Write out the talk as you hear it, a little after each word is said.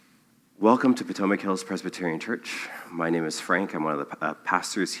Welcome to Potomac Hills Presbyterian Church. My name is Frank. I'm one of the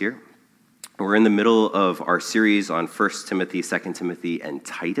pastors here. We're in the middle of our series on 1 Timothy, 2 Timothy, and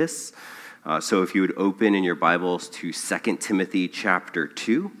Titus. So if you would open in your Bibles to 2 Timothy chapter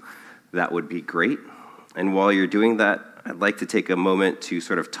 2, that would be great. And while you're doing that, I'd like to take a moment to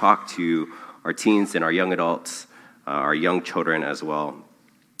sort of talk to our teens and our young adults, our young children as well.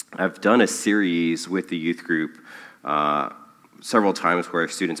 I've done a series with the youth group several times where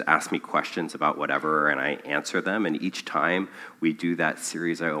students ask me questions about whatever, and I answer them. And each time we do that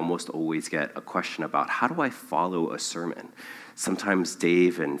series, I almost always get a question about how do I follow a sermon? Sometimes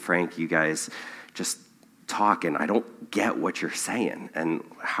Dave and Frank, you guys just talk, and I don't get what you're saying. And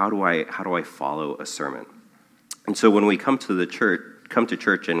how do I follow a sermon? And so when we come to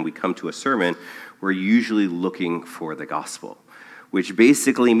church and we come to a sermon, we're usually looking for the gospel, which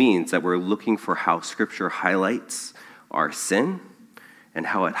basically means that we're looking for how Scripture highlights our sin and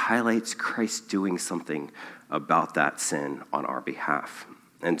how it highlights Christ doing something about that sin on our behalf.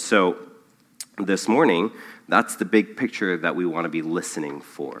 And so this morning, that's the big picture that we want to be listening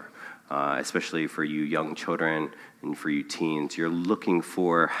for, especially for you young children and for you teens. You're looking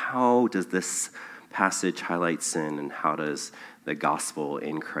for how does this passage highlight sin and how does the gospel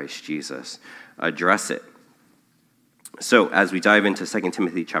in Christ Jesus address it? So as we dive into 2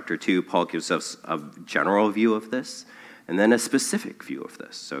 Timothy chapter 2, Paul gives us a general view of this, and then a specific view of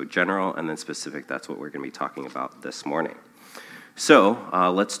this. So general and then specific, that's what we're going to be talking about this morning.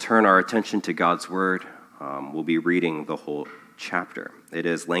 So let's turn our attention to God's word. We'll be reading the whole chapter. It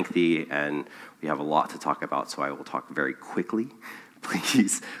is lengthy, and we have a lot to talk about, so I will talk very quickly.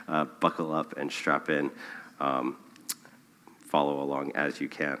 Please buckle up and strap in. Follow along as you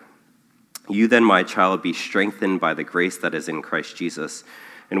can. You then, my child, be strengthened by the grace that is in Christ Jesus.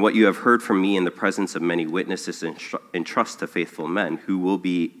 And what you have heard from me in the presence of many witnesses, entrust to faithful men who will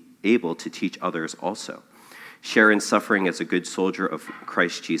be able to teach others also. Share in suffering as a good soldier of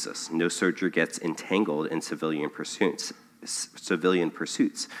Christ Jesus. No soldier gets entangled in civilian pursuits,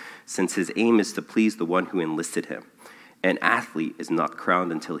 since his aim is to please the one who enlisted him. An athlete is not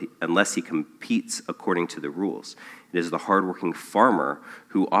crowned unless he competes according to the rules. It is the hardworking farmer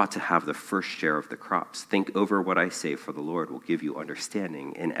who ought to have the first share of the crops. Think over what I say, for the Lord will give you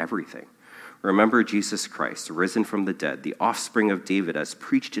understanding in everything. Remember Jesus Christ, risen from the dead, the offspring of David, as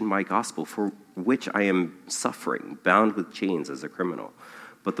preached in my gospel, for which I am suffering, bound with chains as a criminal.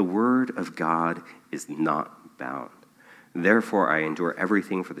 But the word of God is not bound. Therefore I endure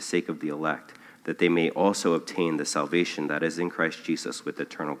everything for the sake of the elect, that they may also obtain the salvation that is in Christ Jesus with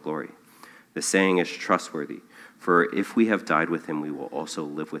eternal glory. The saying is trustworthy, for if we have died with him, we will also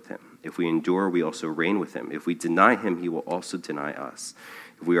live with him. If we endure, we also reign with him. If we deny him, he will also deny us.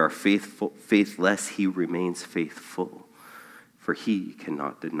 If we are faithless, he remains faithful, for he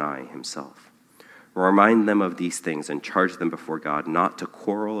cannot deny himself. Remind them of these things and charge them before God not to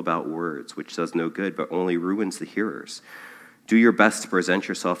quarrel about words, which does no good, but only ruins the hearers. Do your best to present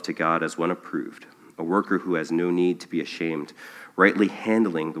yourself to God as one approved, a worker who has no need to be ashamed, rightly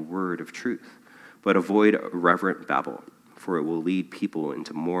handling the word of truth. But avoid irreverent babble, for it will lead people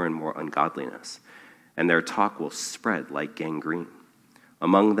into more and more ungodliness, and their talk will spread like gangrene.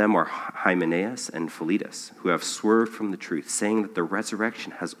 Among them are Hymenaeus and Philetus, who have swerved from the truth, saying that the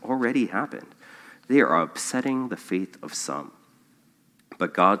resurrection has already happened. They are upsetting the faith of some.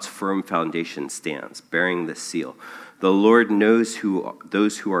 But God's firm foundation stands, bearing this seal. The Lord knows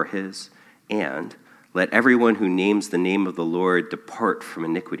those who are his, and let everyone who names the name of the Lord depart from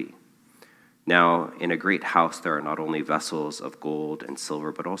iniquity. Now, in a great house there are not only vessels of gold and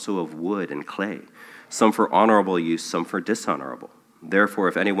silver, but also of wood and clay, some for honorable use, some for dishonorable. Therefore,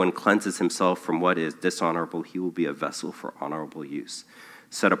 if anyone cleanses himself from what is dishonorable, he will be a vessel for honorable use,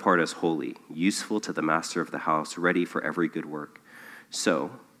 set apart as holy, useful to the master of the house, ready for every good work.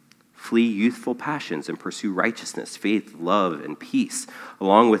 So, flee youthful passions and pursue righteousness, faith, love, and peace,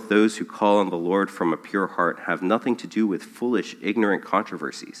 along with those who call on the Lord from a pure heart, have nothing to do with foolish, ignorant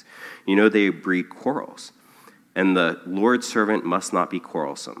controversies. You know they breed quarrels. And the Lord's servant must not be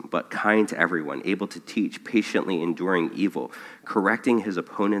quarrelsome, but kind to everyone, able to teach, patiently enduring evil, correcting his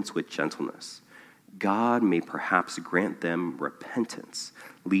opponents with gentleness. God may perhaps grant them repentance,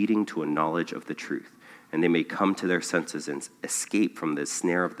 leading to a knowledge of the truth, and they may come to their senses and escape from the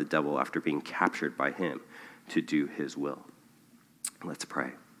snare of the devil after being captured by him to do his will. Let's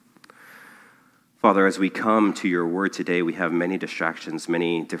pray. Father, as we come to your word today, we have many distractions,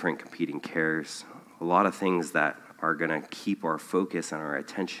 many different competing cares, a lot of things that are going to keep our focus and our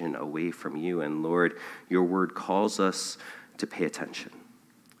attention away from you. And Lord, your word calls us to pay attention,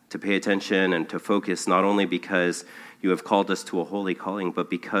 to pay attention and to focus, not only because you have called us to a holy calling, but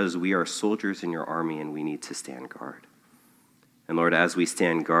because we are soldiers in your army and we need to stand guard. And Lord, as we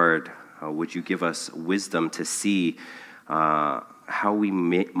stand guard, would you give us wisdom to see how we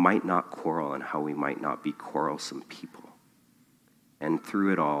might not quarrel and how we might not be quarrelsome people. And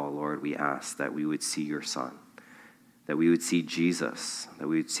through it all, Lord, we ask that we would see your Son, that we would see Jesus, that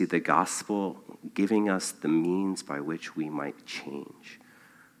we would see the gospel giving us the means by which we might change.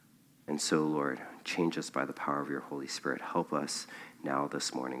 And so, Lord, change us by the power of your Holy Spirit. Help us now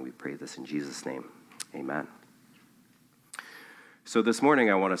this morning. We pray this in Jesus' name. Amen. So this morning,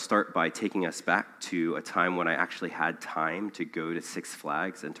 I want to start by taking us back to a time when I actually had time to go to Six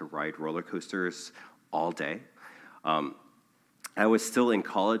Flags and to ride roller coasters all day. I was still in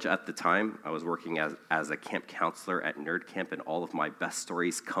college at the time. I was working as a camp counselor at Nerd Camp, and all of my best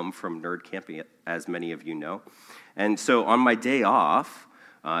stories come from Nerd Camp, as many of you know. And so on my day off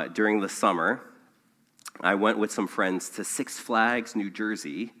during the summer, I went with some friends to Six Flags, New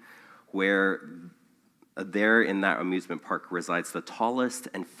Jersey, where there in that amusement park resides the tallest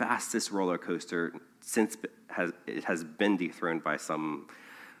and fastest roller coaster since it has been dethroned by some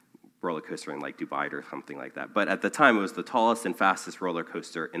roller coaster in like Dubai or something like that. But at the time, it was the tallest and fastest roller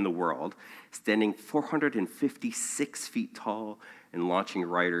coaster in the world, standing 456 feet tall and launching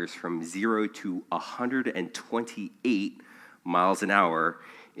riders from 0 to 128 miles an hour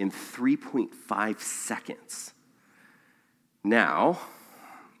in 3.5 seconds. Now,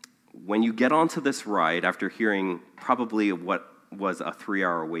 when you get onto this ride, after hearing probably what was a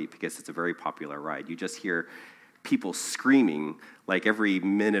 3-hour wait, because it's a very popular ride, you just hear people screaming like every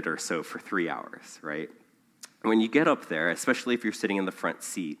minute or so for 3 hours, right? When you get up there, especially if you're sitting in the front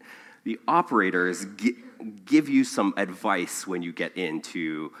seat, the operators give you some advice when you get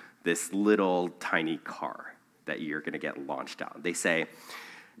into this little tiny car that you're going to get launched out. They say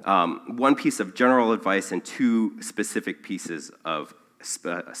one piece of general advice and two specific pieces of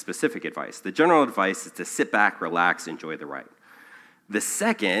specific advice. The general advice is to sit back, relax, enjoy the ride. The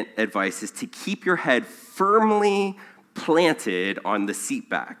second advice is to keep your head firmly planted on the seat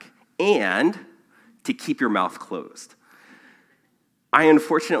back and to keep your mouth closed. I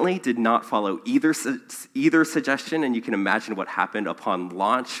unfortunately did not follow either suggestion, and you can imagine what happened upon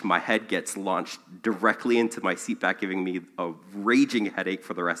launch. My head gets launched directly into my seat back, giving me a raging headache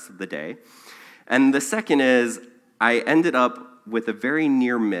for the rest of the day. And the second is I ended up with a very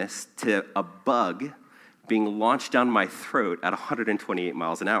near miss to a bug being launched down my throat at 128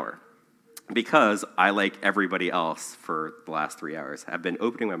 miles an hour. Because I, like everybody else for the last 3 hours, have been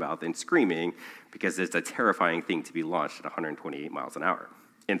opening my mouth and screaming because it's a terrifying thing to be launched at 128 miles an hour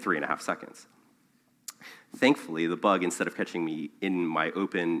in 3.5 seconds. Thankfully, the bug, instead of catching me in my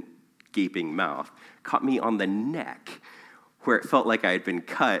open, gaping mouth, caught me on the neck, where it felt like I had been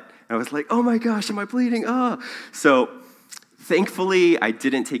cut. And I was like, oh my gosh, am I bleeding? So thankfully, I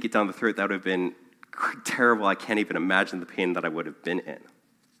didn't take it down the throat. That would have been terrible. I can't even imagine the pain that I would have been in.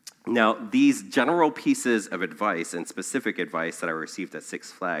 Now, these general pieces of advice and specific advice that I received at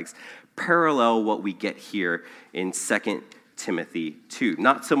Six Flags parallel what we get here in 2 Timothy 2.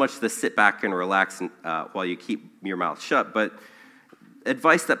 Not so much the sit back and relax while you keep your mouth shut, but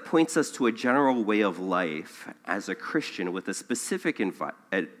advice that points us to a general way of life as a Christian with a specific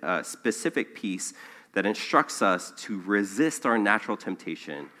piece that instructs us to resist our natural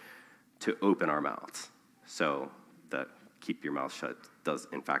temptation to open our mouths. So the keep your mouth shut does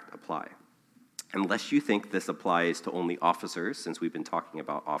in fact apply. Unless you think this applies to only officers, since we've been talking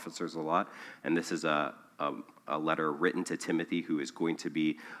about officers a lot, and this is a letter written to Timothy, who is going to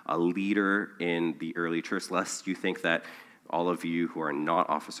be a leader in the early church, lest you think that all of you who are not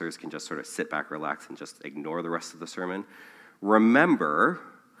officers can just sort of sit back, relax, and just ignore the rest of the sermon. Remember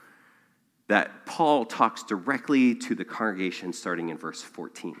that Paul talks directly to the congregation starting in verse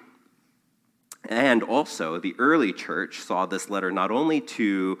 14. And also, the early church saw this letter not only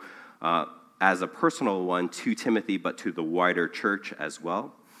to, as a personal one to Timothy, but to the wider church as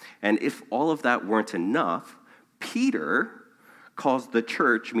well. And if all of that weren't enough, Peter calls the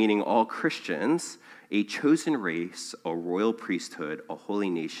church, meaning all Christians, a chosen race, a royal priesthood, a holy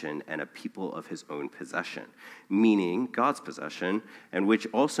nation, and a people of his own possession, meaning God's possession, and which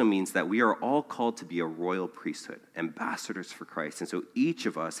also means that we are all called to be a royal priesthood, ambassadors for Christ. And so each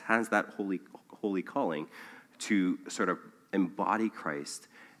of us has that holy calling to sort of embody Christ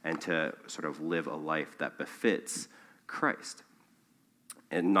and to sort of live a life that befits Christ.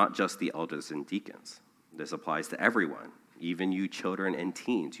 And not just the elders and deacons. This applies to everyone. Even you children and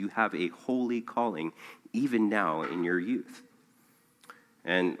teens, you have a holy calling even now in your youth.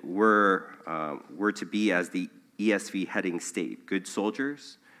 And we're to be, as the ESV heading state, good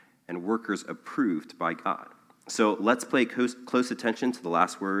soldiers and workers approved by God. So let's pay close attention to the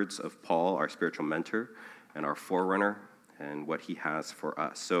last words of Paul, our spiritual mentor and our forerunner, and what he has for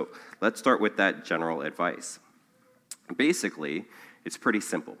us. So let's start with that general advice. Basically, it's pretty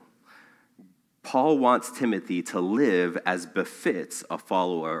simple. Paul wants Timothy to live as befits a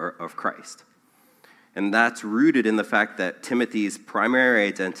follower of Christ. And that's rooted in the fact that Timothy's primary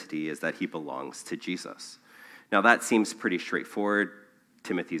identity is that he belongs to Jesus. Now, that seems pretty straightforward.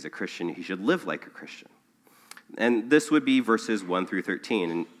 Timothy's a Christian. He should live like a Christian. And this would be verses 1 through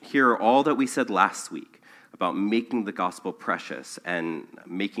 13. And here are all that we said last week about making the gospel precious and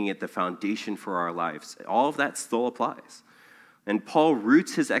making it the foundation for our lives. All of that still applies. And Paul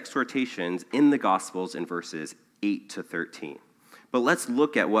roots his exhortations in the Gospels in verses 8 to 13. But let's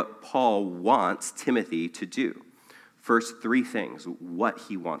look at what Paul wants Timothy to do. First, three things, what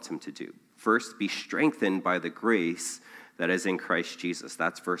he wants him to do. First, be strengthened by the grace that is in Christ Jesus.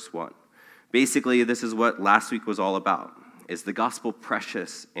 That's verse 1. Basically, this is what last week was all about. Is the gospel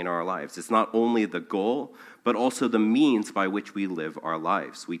precious in our lives? It's not only the goal, but also the means by which we live our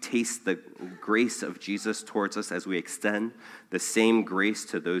lives. We taste the grace of Jesus towards us as we extend the same grace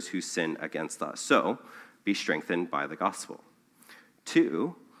to those who sin against us. So, be strengthened by the gospel.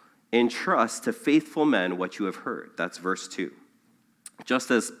 2, entrust to faithful men what you have heard. That's verse 2.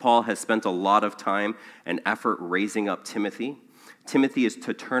 Just as Paul has spent a lot of time and effort raising up Timothy, Timothy is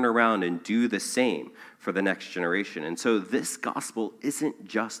to turn around and do the same for the next generation. And so this gospel isn't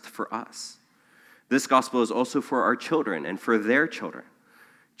just for us. This gospel is also for our children and for their children.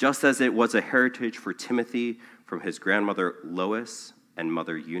 Just as it was a heritage for Timothy from his grandmother Lois and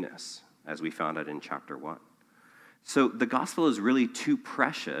mother Eunice, as we found out in chapter 1. So the gospel is really too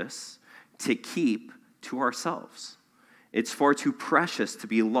precious to keep to ourselves. It's far too precious to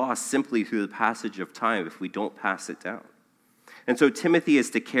be lost simply through the passage of time if we don't pass it down. And so Timothy is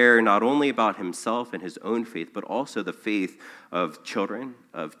to care not only about himself and his own faith, but also the faith of children,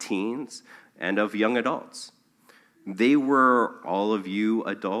 of teens, and of young adults. They were all of you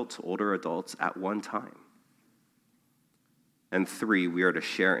adults, older adults, at one time. And 3, we are to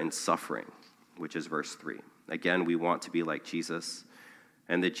share in suffering, which is verse 3. Again, we want to be like Jesus,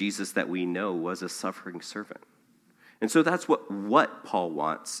 and the Jesus that we know was a suffering servant. And so that's what Paul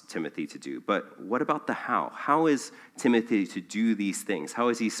wants Timothy to do. But what about the how? How is Timothy to do these things? How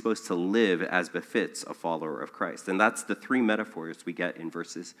is he supposed to live as befits a follower of Christ? And that's the 3 metaphors we get in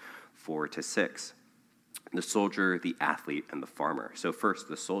verses 4 to 6. The soldier, the athlete, and the farmer. So first,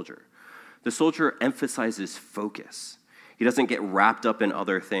 the soldier. The soldier emphasizes focus. He doesn't get wrapped up in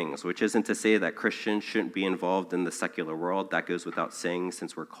other things, which isn't to say that Christians shouldn't be involved in the secular world. That goes without saying,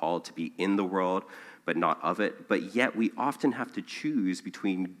 since we're called to be in the world, but not of it. But yet we often have to choose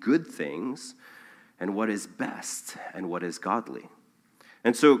between good things and what is best and what is godly.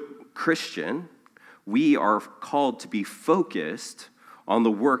 And so, Christian, we are called to be focused on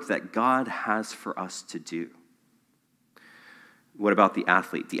the work that God has for us to do. What about the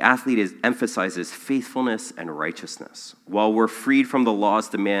athlete? The athlete emphasizes faithfulness and righteousness. While we're freed from the law's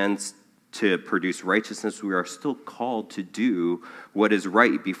demands to produce righteousness, we are still called to do what is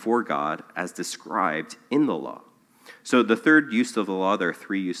right before God as described in the law. So the third use of the law, there are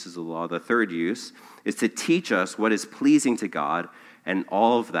 3 uses of the law. The third use is to teach us what is pleasing to God, and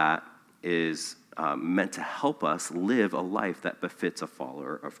all of that is meant to help us live a life that befits a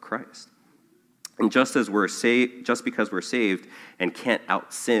follower of Christ. And just because we're saved and can't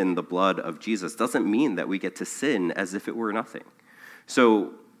out-sin the blood of Jesus doesn't mean that we get to sin as if it were nothing.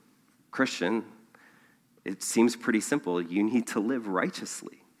 So, Christian, it seems pretty simple. You need to live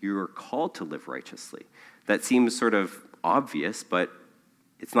righteously. You are called to live righteously. That seems sort of obvious, but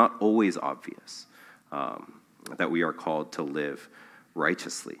it's not always obvious that we are called to live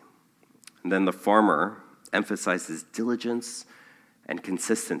righteously. And then the farmer emphasizes diligence and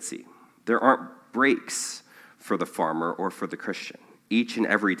consistency. There aren't breaks for the farmer or for the Christian. Each and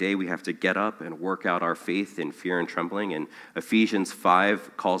every day we have to get up and work out our faith in fear and trembling. And Ephesians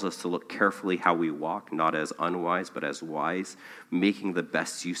 5 calls us to look carefully how we walk, not as unwise, but as wise, making the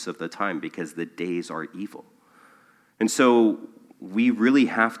best use of the time because the days are evil. And so we really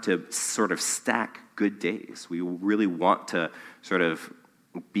have to sort of stack good days. We really want to sort of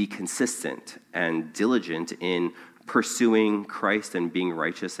be consistent and diligent in pursuing Christ and being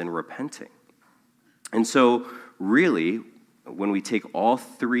righteous and repenting. And so, really, when we take all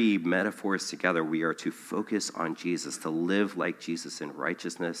 3 metaphors together, we are to focus on Jesus, to live like Jesus in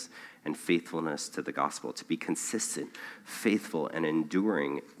righteousness and faithfulness to the gospel, to be consistent, faithful, and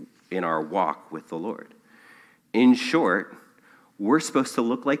enduring in our walk with the Lord. In short, we're supposed to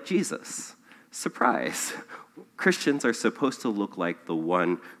look like Jesus. Surprise. Christians are supposed to look like the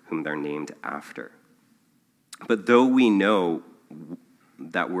one whom they're named after. But though we know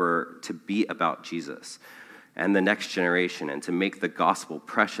that we're to be about Jesus and the next generation and to make the gospel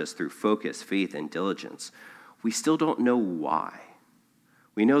precious through focus, faith, and diligence, we still don't know why.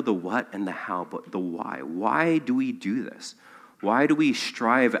 We know the what and the how, but the why. Why do we do this? Why do we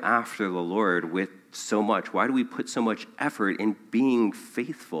strive after the Lord with so much? Why do we put so much effort in being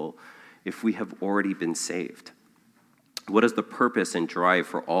faithful if we have already been saved? What is the purpose and drive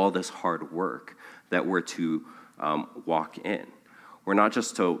for all this hard work that we're to walk in? We're not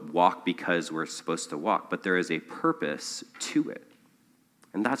just to walk because we're supposed to walk, but there is a purpose to it.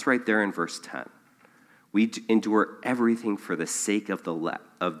 And that's right there in verse 10. We endure everything for the sake of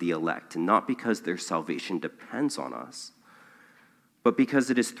the elect, not because their salvation depends on us, but because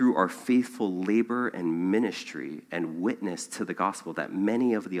it is through our faithful labor and ministry and witness to the gospel that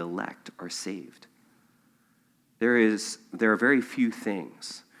many of the elect are saved. There are very few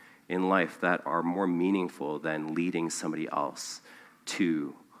things in life that are more meaningful than leading somebody else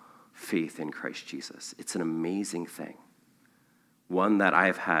to faith in Christ Jesus. It's an amazing thing, one that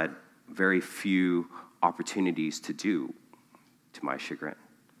I've had very few opportunities to do, to my chagrin.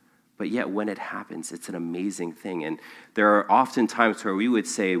 But yet when it happens, it's an amazing thing. And there are often times where we would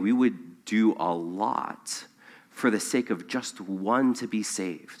say we would do a lot for the sake of just one to be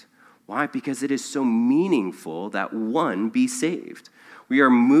saved. Why? Because it is so meaningful that one be saved. We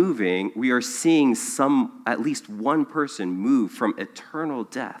are seeing at least one person move from eternal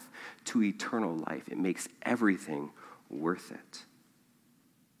death to eternal life. It makes everything worth it.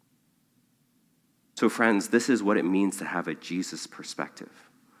 So friends, this is what it means to have a Jesus perspective.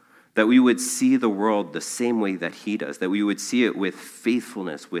 That we would see the world the same way that he does. That we would see it with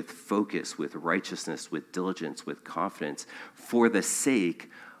faithfulness, with focus, with righteousness, with diligence, with confidence, for the sake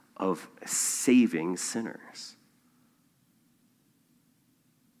of saving sinners.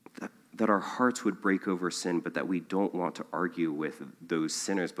 That our hearts would break over sin, but that we don't want to argue with those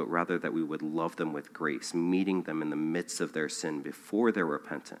sinners, but rather that we would love them with grace, meeting them in the midst of their sin before their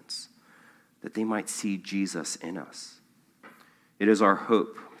repentance, that they might see Jesus in us. It is our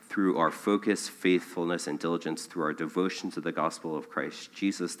hope through our focus, faithfulness, and diligence, through our devotion to the gospel of Christ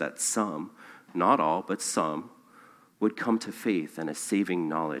Jesus, that some, not all, but some, would come to faith and a saving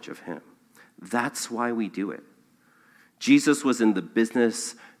knowledge of him. That's why we do it. Jesus was in the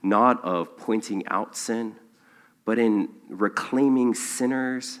business not of pointing out sin, but in reclaiming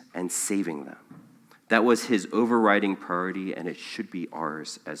sinners and saving them. That was his overriding priority, and it should be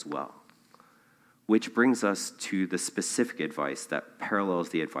ours as well. Which brings us to the specific advice that parallels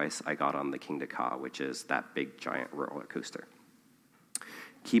the advice I got on the Kingda Ka, which is that big, giant roller coaster.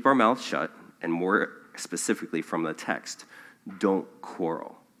 Keep our mouths shut, and more specifically from the text, don't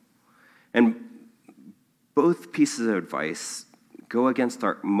quarrel. And both pieces of advice go against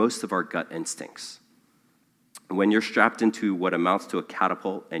most of our gut instincts. When you're strapped into what amounts to a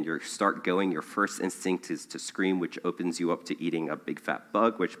catapult and you start going, your first instinct is to scream, which opens you up to eating a big fat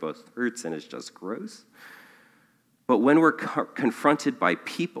bug, which both hurts and is just gross. But when we're confronted by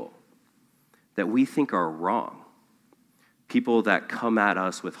people that we think are wrong, people that come at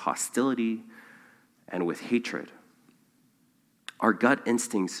us with hostility and with hatred, our gut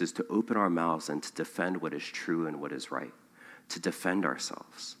instincts is to open our mouths and to defend what is true and what is right, to defend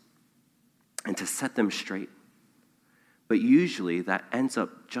ourselves, and to set them straight. But usually that ends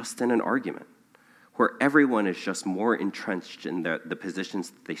up just in an argument where everyone is just more entrenched in the positions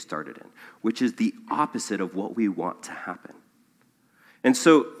that they started in, which is the opposite of what we want to happen. And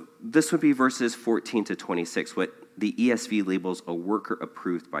so this would be verses 14 to 26, what the ESV labels a worker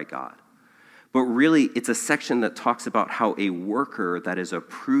approved by God. But really, it's a section that talks about how a worker that is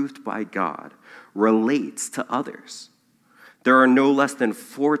approved by God relates to others. There are no less than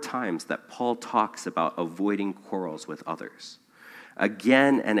 4 times that Paul talks about avoiding quarrels with others.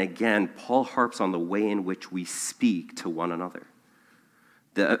 Again and again, Paul harps on the way in which we speak to one another.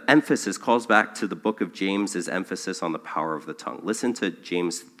 The emphasis calls back to the book of James' emphasis on the power of the tongue. Listen to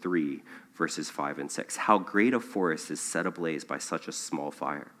James 3, verses 5 and 6. How great a forest is set ablaze by such a small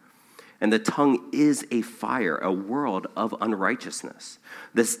fire. And the tongue is a fire, a world of unrighteousness.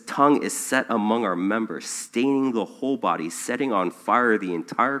 This tongue is set among our members, staining the whole body, setting on fire the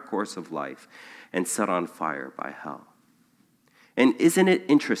entire course of life, and set on fire by hell. And isn't it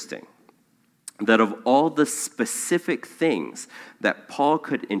interesting that of all the specific things that Paul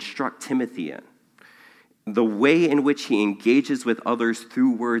could instruct Timothy in, the way in which he engages with others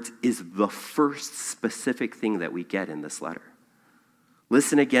through words is the first specific thing that we get in this letter.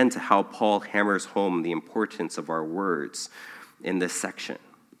 Listen again to how Paul hammers home the importance of our words in this section.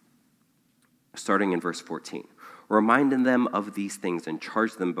 Starting in verse 14. reminding them of these things and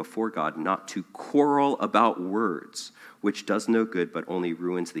charge them before God not to quarrel about words, which does no good but only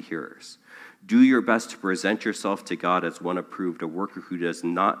ruins the hearers. Do your best to present yourself to God as one approved, a worker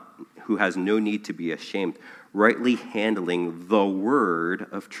who has no need to be ashamed, rightly handling the word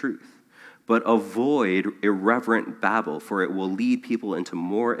of truth. But avoid irreverent babble, for it will lead people into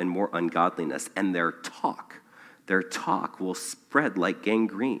more and more ungodliness, and their talk will spread like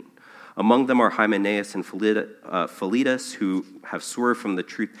gangrene. Among them are Hymenaeus and Philetus, who have swerved from the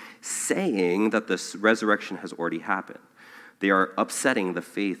truth, saying that the resurrection has already happened. They are upsetting the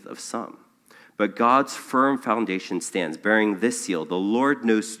faith of some. But God's firm foundation stands, bearing this seal: the Lord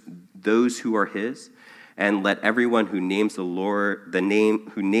knows those who are his, and let everyone who names the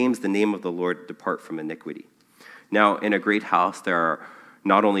name of the Lord depart from iniquity. Now, in a great house there are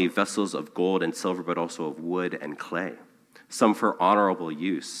not only vessels of gold and silver, but also of wood and clay, some for honorable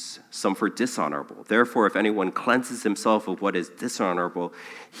use, some for dishonorable. Therefore, if anyone cleanses himself of what is dishonorable,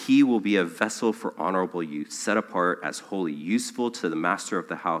 he will be a vessel for honorable use, set apart as holy, useful to the master of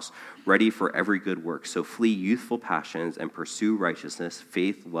the house, ready for every good work. So flee youthful passions and pursue righteousness,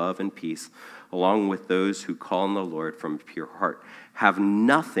 faith, love, and peace, along with those who call on the Lord from a pure heart. Have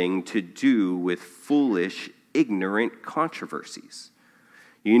nothing to do with foolish, ignorant controversies.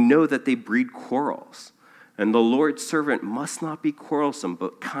 You know that they breed quarrels. And the Lord's servant must not be quarrelsome,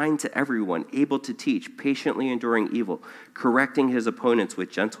 but kind to everyone, able to teach, patiently enduring evil, correcting his opponents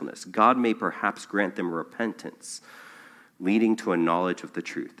with gentleness. God may perhaps grant them repentance, leading to a knowledge of the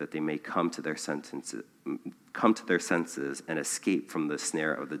truth, that they may come to their senses and escape from the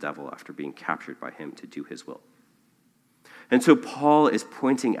snare of the devil after being captured by him to do his will. And so Paul is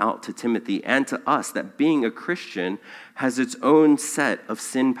pointing out to Timothy and to us that being a Christian has its own set of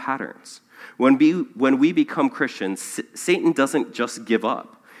sin patterns. When we become Christians, Satan doesn't just give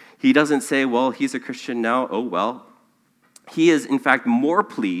up. He doesn't say, well, he's a Christian now, oh well. He is, in fact, more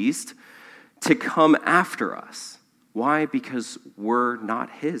pleased to come after us. Why? Because we're not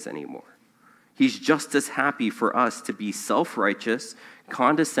his anymore. He's just as happy for us to be self-righteous,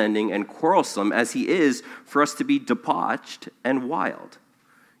 condescending, and quarrelsome as he is for us to be debauched and wild.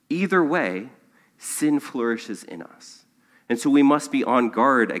 Either way, sin flourishes in us. And so we must be on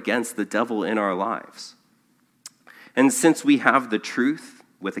guard against the devil in our lives. And since we have the truth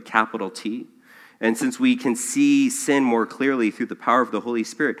with a capital T, and since we can see sin more clearly through the power of the Holy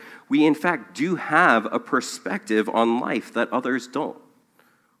Spirit, we in fact do have a perspective on life that others don't.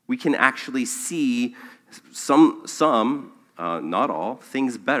 We can actually see some, not all,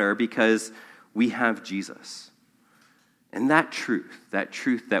 things better because we have Jesus. And that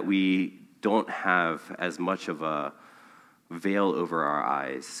truth that we don't have as much of a veil over our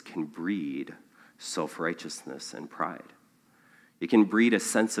eyes, can breed self-righteousness and pride. It can breed a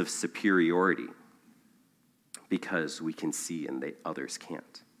sense of superiority because we can see and others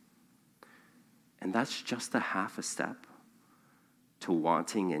can't. And that's just a half a step to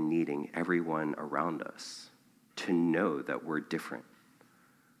wanting and needing everyone around us to know that we're different,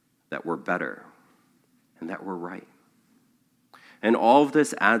 that we're better, and that we're right. And all of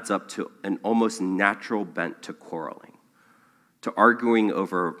this adds up to an almost natural bent to quarreling, to arguing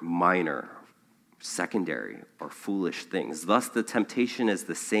over minor, secondary, or foolish things. Thus, the temptation is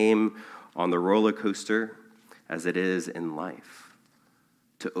the same on the roller coaster as it is in life,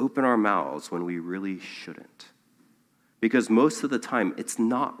 to open our mouths when we really shouldn't. Because most of the time, it's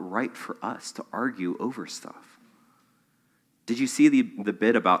not right for us to argue over stuff. Did you see the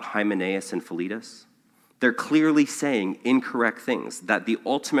bit about Hymenaeus and Philetus? They're clearly saying incorrect things, that the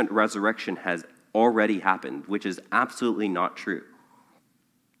ultimate resurrection has already happened, which is absolutely not true.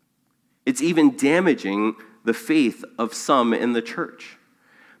 It's even damaging the faith of some in the church.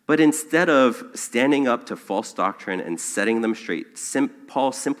 But instead of standing up to false doctrine and setting them straight,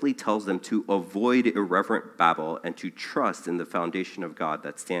 Paul simply tells them to avoid irreverent babble and to trust in the foundation of God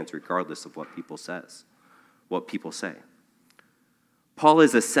that stands regardless of what people say. Paul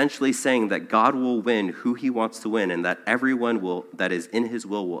is essentially saying that God will win who he wants to win and that everyone that is in his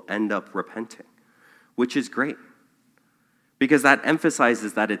will end up repenting, which is great. Because that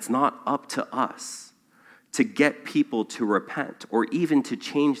emphasizes that it's not up to us to get people to repent or even to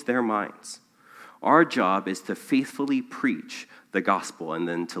change their minds. Our job is to faithfully preach the gospel and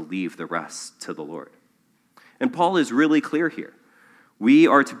then to leave the rest to the Lord. And Paul is really clear here. We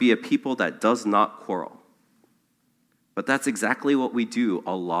are to be a people that does not quarrel. But that's exactly what we do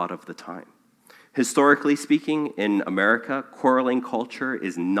a lot of the time. Historically speaking, in America, quarreling culture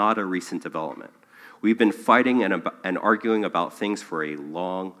is not a recent development. We've been fighting and arguing about things for a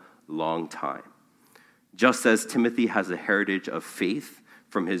long, long time. Just as Timothy has a heritage of faith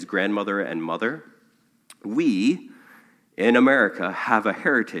from his grandmother and mother, We, in America, have a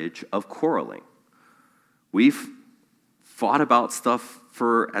heritage of quarreling. We've fought about stuff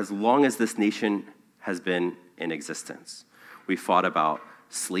for as long as this nation has been in existence. We fought about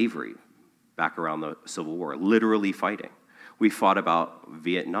slavery back around the Civil War, literally fighting. We fought about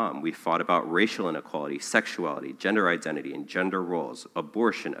Vietnam. We fought about racial inequality, sexuality, gender identity, and gender roles,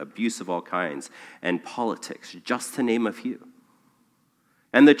 abortion, abuse of all kinds, and politics, just to name a few.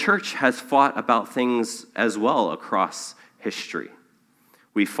 And the church has fought about things as well across history.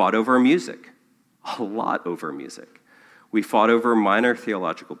 We fought over music, a lot over music. We fought over minor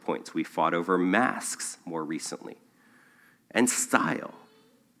theological points. We fought over masks more recently, and style.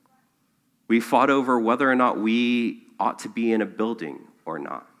 We fought over whether or not we ought to be in a building or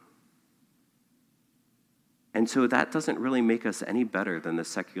not. And so that doesn't really make us any better than the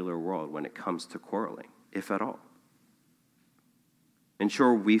secular world when it comes to quarreling, if at all. And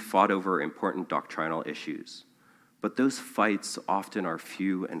sure, we fought over important doctrinal issues, but those fights often are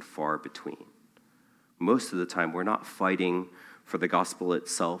few and far between. Most of the time, we're not fighting for the gospel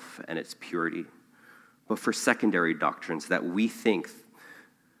itself and its purity, but for secondary doctrines that we think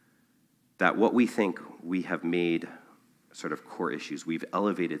we have made sort of core issues. We've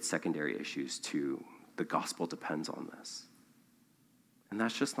elevated secondary issues to the gospel depends on this. And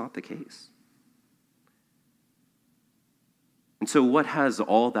that's just not the case. And so what has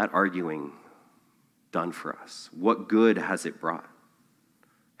all that arguing done for us? What good has it brought?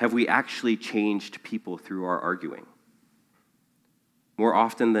 Have we actually changed people through our arguing? More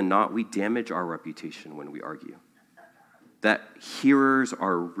often than not, we damage our reputation when we argue. That hearers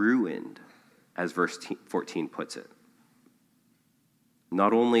are ruined, as verse 14 puts it.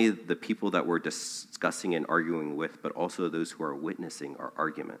 Not only the people that we're discussing and arguing with, but also those who are witnessing our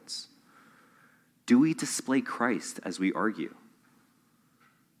arguments. Do we display Christ as we argue?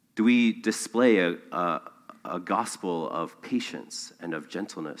 Do we display a gospel of patience and of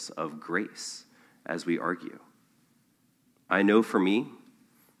gentleness, of grace as we argue? I know for me,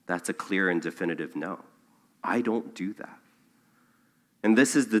 that's a clear and definitive no. I don't do that. And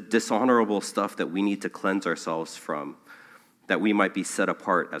this is the dishonorable stuff that we need to cleanse ourselves from, that we might be set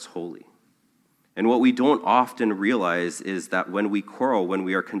apart as holy. And what we don't often realize is that when we quarrel, when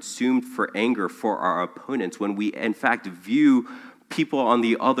we are consumed for anger for our opponents, when we in fact view people on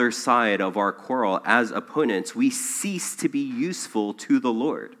the other side of our quarrel as opponents, we cease to be useful to the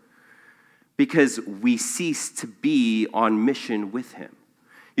Lord because we cease to be on mission with him.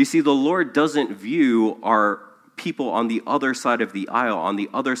 You see, the Lord doesn't view our people on the other side of the aisle, on the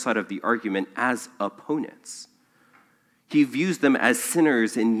other side of the argument, as opponents. He views them as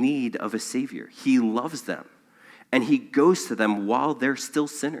sinners in need of a Savior. He loves them, and he goes to them while they're still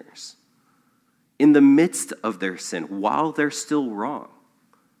sinners, in the midst of their sin, while they're still wrong,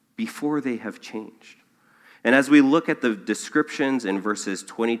 before they have changed. And as we look at the descriptions in verses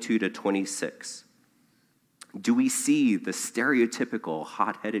 22 to 26, do we see the stereotypical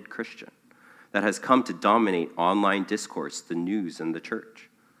hot-headed Christian that has come to dominate online discourse, the news, and the church?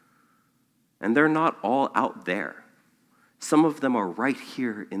 And they're not all out there. Some of them are right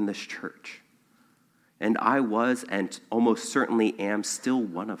here in this church. And I was, and almost certainly am, still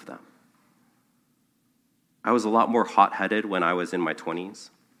one of them. I was a lot more hot-headed when I was in my 20s.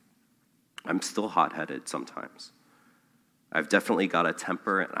 I'm still hot-headed sometimes. I've definitely got a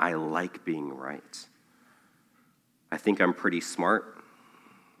temper, and I like being right. I think I'm pretty smart.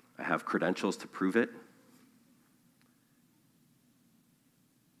 I have credentials to prove it.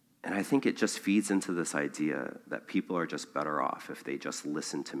 And I think it just feeds into this idea that people are just better off if they just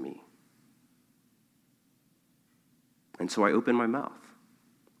listen to me. And so I open my mouth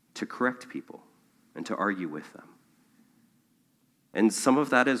to correct people and to argue with them. And some of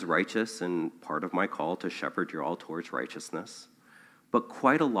that is righteous and part of my call to shepherd you all towards righteousness. But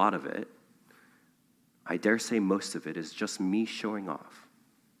quite a lot of it, I dare say most of it, is just me showing off.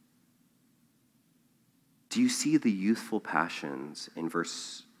 Do you see the youthful passions in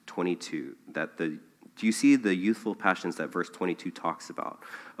verse 22? Do you see the youthful passions that verse 22 talks about,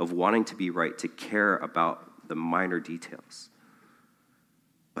 of wanting to be right, to care about the minor details?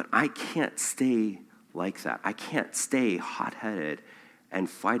 But I can't stay like that. I can't stay hot-headed and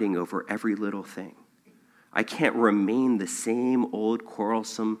fighting over every little thing. I can't remain the same old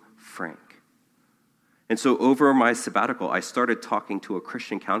quarrelsome Frank. And so over my sabbatical, I started talking to a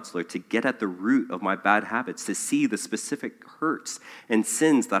Christian counselor to get at the root of my bad habits, to see the specific hurts and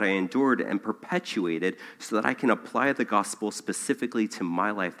sins that I endured and perpetuated so that I can apply the gospel specifically to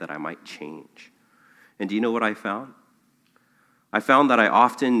my life that I might change. And do you know what I found? I found that I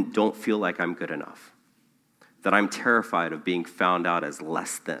often don't feel like I'm good enough, that I'm terrified of being found out as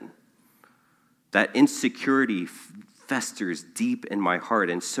less than, That insecurity festers deep in my heart,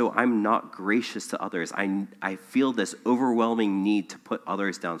 and so I'm not gracious to others. I feel this overwhelming need to put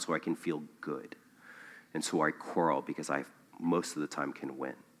others down so I can feel good. And so I quarrel because I most of the time can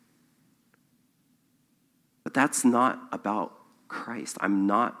win. But that's not about Christ. I'm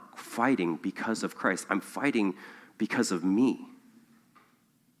not fighting because of Christ. I'm fighting because of me.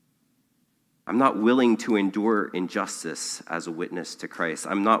 I'm not willing to endure injustice as a witness to Christ.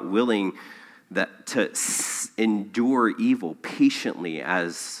 I'm not willing to endure evil patiently,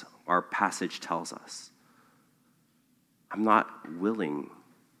 as our passage tells us. I'm not willing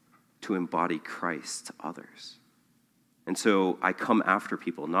to embody Christ to others. And so I come after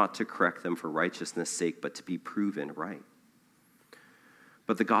people, not to correct them for righteousness' sake, but to be proven right.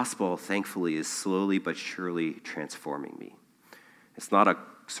 But the gospel, thankfully, is slowly but surely transforming me. It's not a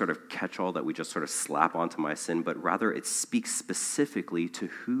sort of catch-all that we just sort of slap onto my sin, but rather it speaks specifically to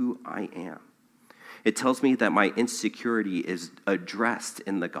who I am. It tells me that my insecurity is addressed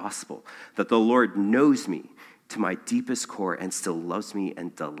in the gospel, that the Lord knows me to my deepest core and still loves me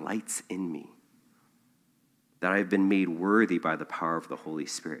and delights in me, that I've been made worthy by the power of the Holy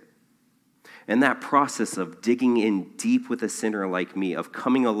Spirit. And that process of digging in deep with a sinner like me, of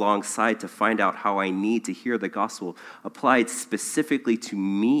coming alongside to find out how I need to hear the gospel applied specifically to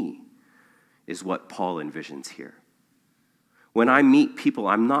me, is what Paul envisions here. When I meet people,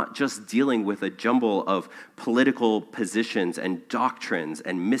 I'm not just dealing with a jumble of political positions and doctrines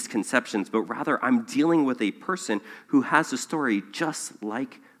and misconceptions, but rather I'm dealing with a person who has a story just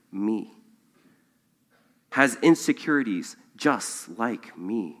like me, has insecurities just like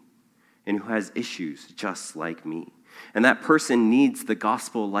me, and who has issues just like me. And that person needs the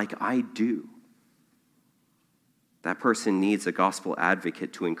gospel like I do. That person needs a gospel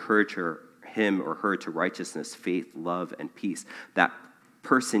advocate to encourage him or her to righteousness, faith, love, and peace. That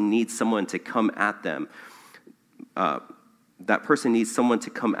person needs someone to come at them. That person needs someone to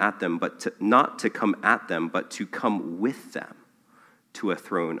come at them, not to come at them, but to come with them to a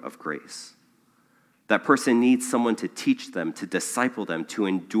throne of grace. That person needs someone to teach them, to disciple them, to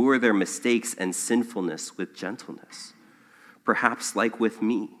endure their mistakes and sinfulness with gentleness. Perhaps like with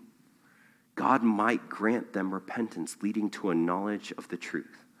me, God might grant them repentance leading to a knowledge of the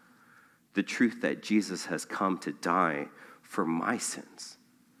truth that Jesus has come to die for my sins,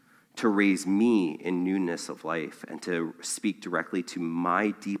 to raise me in newness of life, and to speak directly to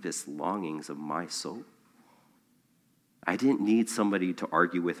my deepest longings of my soul. I didn't need somebody to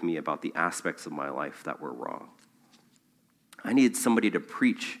argue with me about the aspects of my life that were wrong. I needed somebody to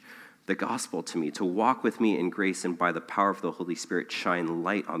preach the gospel to me, to walk with me in grace, and by the power of the Holy Spirit, shine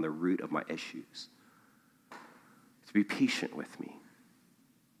light on the root of my issues. To be patient with me,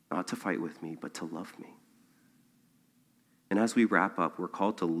 not to fight with me, but to love me. And as we wrap up, we're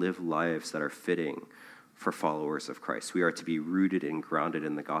called to live lives that are fitting for followers of Christ. We are to be rooted and grounded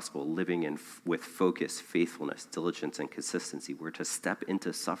in the gospel, living with focus, faithfulness, diligence, and consistency. We're to step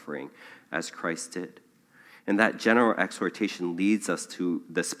into suffering as Christ did. And that general exhortation leads us to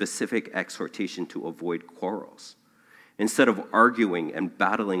the specific exhortation to avoid quarrels. Instead of arguing and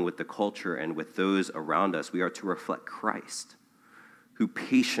battling with the culture and with those around us, we are to reflect Christ, who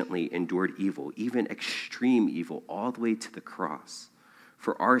patiently endured evil, even extreme evil, all the way to the cross,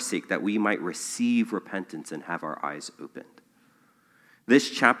 for our sake, that we might receive repentance and have our eyes opened.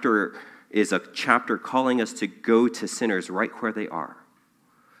 This chapter is a chapter calling us to go to sinners right where they are,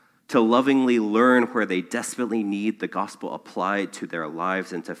 to lovingly learn where they desperately need the gospel applied to their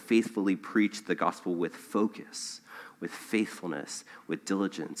lives, and to faithfully preach the gospel with focus, with faithfulness, with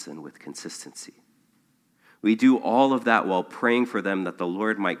diligence, and with consistency. We do all of that while praying for them that the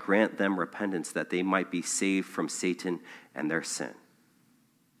Lord might grant them repentance, that they might be saved from Satan and their sin.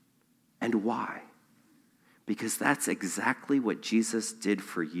 And why? Because that's exactly what Jesus did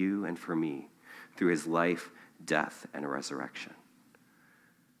for you and for me through his life, death, and resurrection.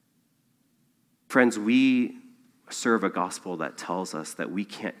 Friends, we serve a gospel that tells us that we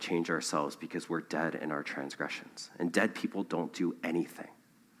can't change ourselves because we're dead in our transgressions, and dead people don't do anything.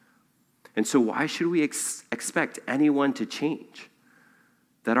 And so why should we expect anyone to change?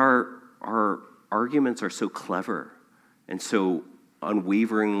 That our arguments are so clever and so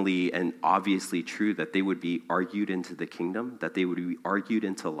unwaveringly and obviously true that they would be argued into the kingdom, that they would be argued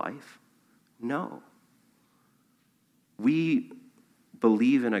into life? No. We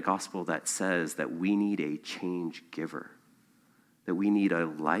believe in a gospel that says that we need a change giver, that we need a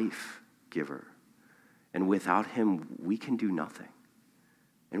life giver. And without him, we can do nothing.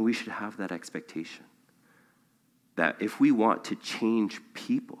 And we should have that expectation that if we want to change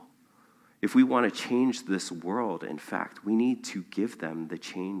people, if we want to change this world, in fact, we need to give them the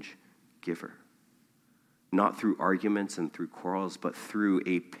change giver. not through arguments and through quarrels, but through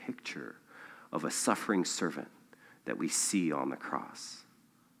a picture of a suffering servant that we see on the cross,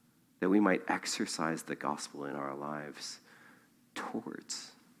 that we might exercise the gospel in our lives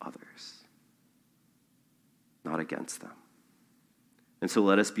towards others, not against them. And so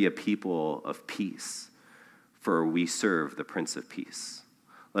let us be a people of peace, for we serve the Prince of Peace.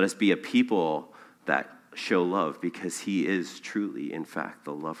 Let us be a people that show love because he is truly, in fact,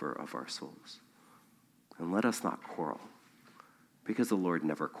 the lover of our souls. And let us not quarrel, because the Lord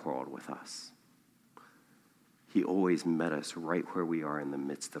never quarreled with us. He always met us right where we are in the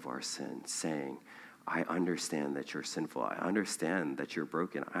midst of our sin, saying, I understand that you're sinful. I understand that you're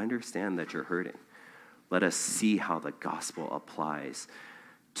broken. I understand that you're hurting. Let us see how the gospel applies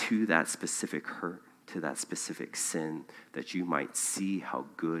to that specific hurt, to that specific sin, that you might see how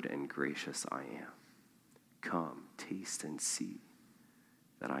good and gracious I am. Come, taste and see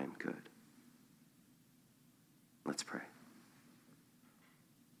that I am good. Let's pray.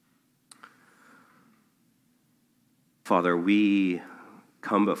 Father, we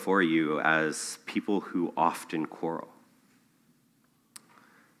come before you as people who often quarrel.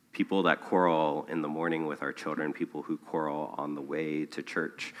 People that quarrel in the morning with our children, people who quarrel on the way to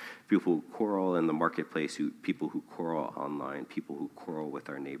church, people who quarrel in the marketplace, people who quarrel online, people who quarrel with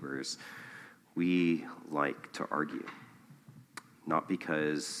our neighbors. We like to argue, not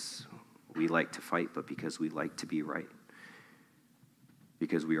because we like to fight, but because we like to be right,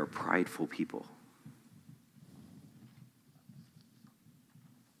 because we are prideful people.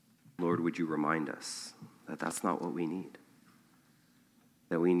 Lord, would you remind us that that's not what we need?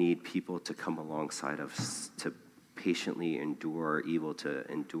 That we need people to come alongside us, to patiently endure our evil, to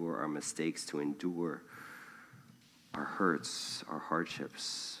endure our mistakes, to endure our hurts, our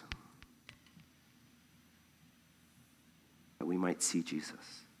hardships, that we might see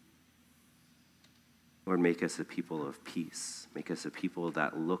Jesus. Lord, make us a people of peace. Make us a people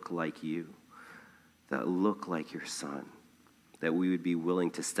that look like you, that look like your Son, that we would be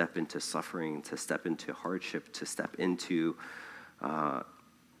willing to step into suffering, to step into hardship, to step into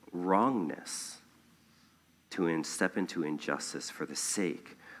wrongness, to step into injustice for the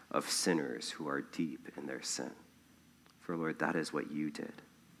sake of sinners who are deep in their sin. For, Lord, that is what you did.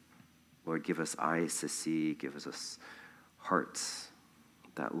 Lord, give us eyes to see, give us hearts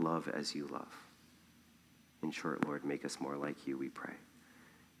that love as you love. In short, Lord, make us more like you, we pray.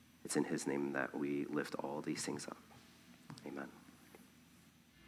 It's in his name that we lift all these things up. Amen.